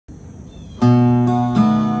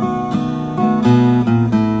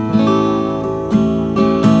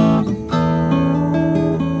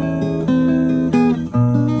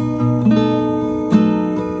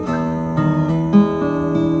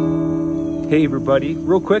Hey everybody,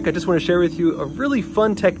 real quick, I just want to share with you a really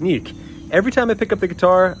fun technique. Every time I pick up the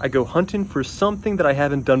guitar, I go hunting for something that I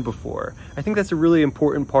haven't done before. I think that's a really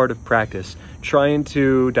important part of practice, trying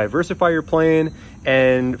to diversify your playing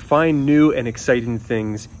and find new and exciting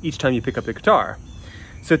things each time you pick up the guitar.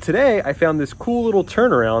 So today I found this cool little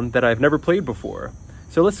turnaround that I've never played before.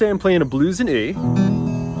 So let's say I'm playing a blues in E.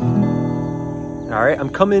 All right, I'm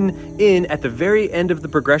coming in at the very end of the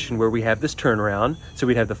progression where we have this turnaround. So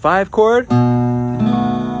we'd have the 5 chord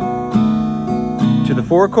to the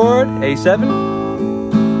 4 chord, A7,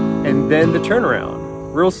 and then the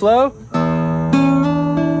turnaround. Real slow.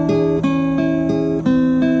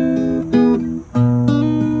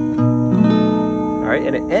 All right,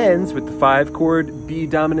 and it ends with the 5 chord B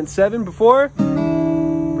dominant 7 before,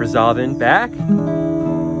 resolving back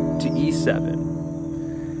to E7.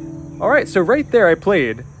 All right, so right there I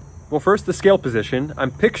played, well, first the scale position. I'm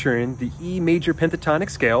picturing the E major pentatonic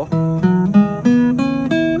scale.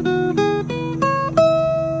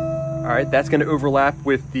 All right, that's gonna overlap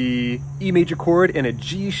with the E major chord in a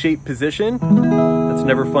G-shaped position. That's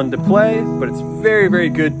never fun to play, but it's very, very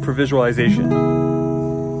good for visualization.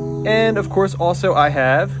 And of course, also I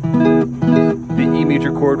have the E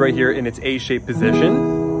major chord right here in its A-shaped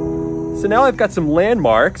position. So now I've got some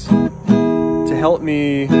landmarks to help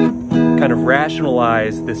me kind of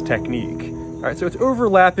rationalize this technique. All right, so it's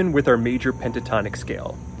overlapping with our major pentatonic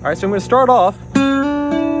scale. All right, so I'm gonna start off.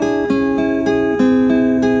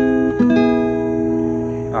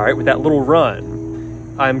 All right, with that little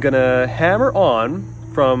run, I'm gonna hammer on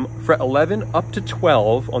from fret 11 up to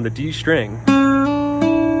 12 on the D string.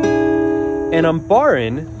 And I'm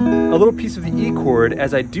barring a little piece of the E chord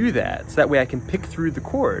as I do that, so that way I can pick through the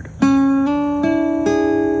chord.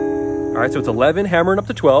 All right, so it's 11 hammering up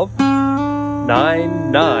to 12,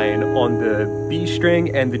 9, 9 on the B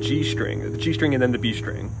string and the G string, the G string and then the B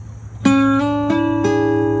string.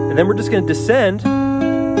 And then we're just gonna descend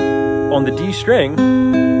on the D string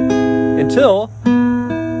until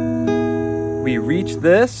we reach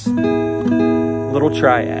this little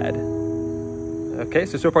triad. Okay,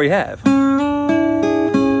 so far you have.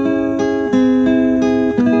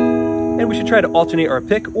 And we should try to alternate our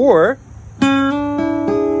pick or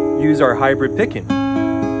use our hybrid picking.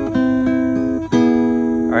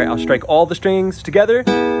 All right, I'll strike all the strings together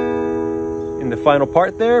in the final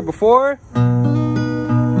part there before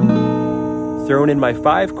throwing in my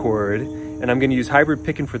 5 chord, and I'm gonna use hybrid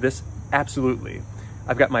picking for this, absolutely.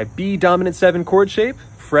 I've got my B dominant 7 chord shape,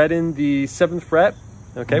 fretting the 7th fret,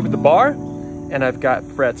 okay, with the bar, and I've got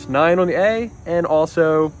frets 9 on the A and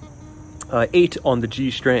also 8 on the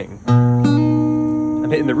G string. I'm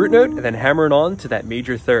hitting the root note and then hammering on to that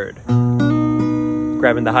major third.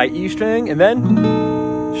 Grabbing the high E string and then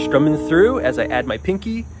strumming through as I add my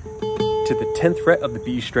pinky to the 10th fret of the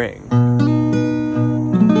B string.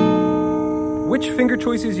 Which finger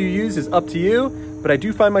choices you use is up to you, but I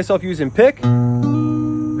do find myself using pick,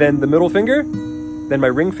 then the middle finger, then my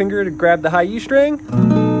ring finger to grab the high E string,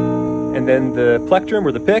 and then the plectrum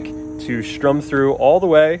or the pick to strum through all the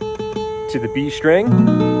way to the B string,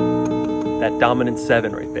 that dominant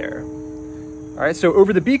 7 right there. All right, so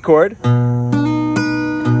over the B chord,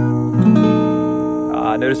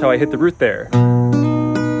 notice how I hit the root there.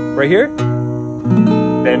 Right here,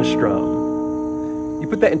 then strum. You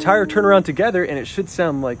put that entire turnaround together and it should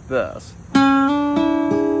sound like this.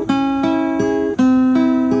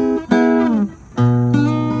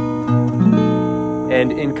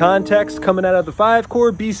 And in context, coming out of the 5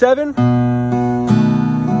 chord, B7,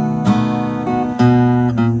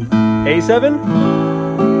 A7,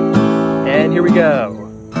 and here we go.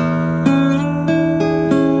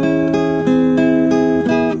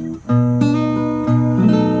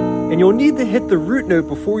 And you'll need to hit the root note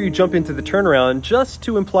before you jump into the turnaround just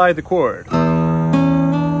to imply the chord.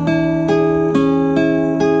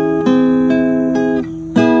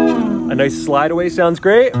 A nice slide away sounds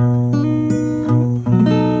great.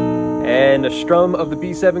 And a strum of the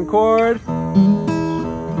B7 chord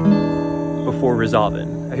before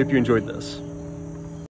resolving. I hope you enjoyed this.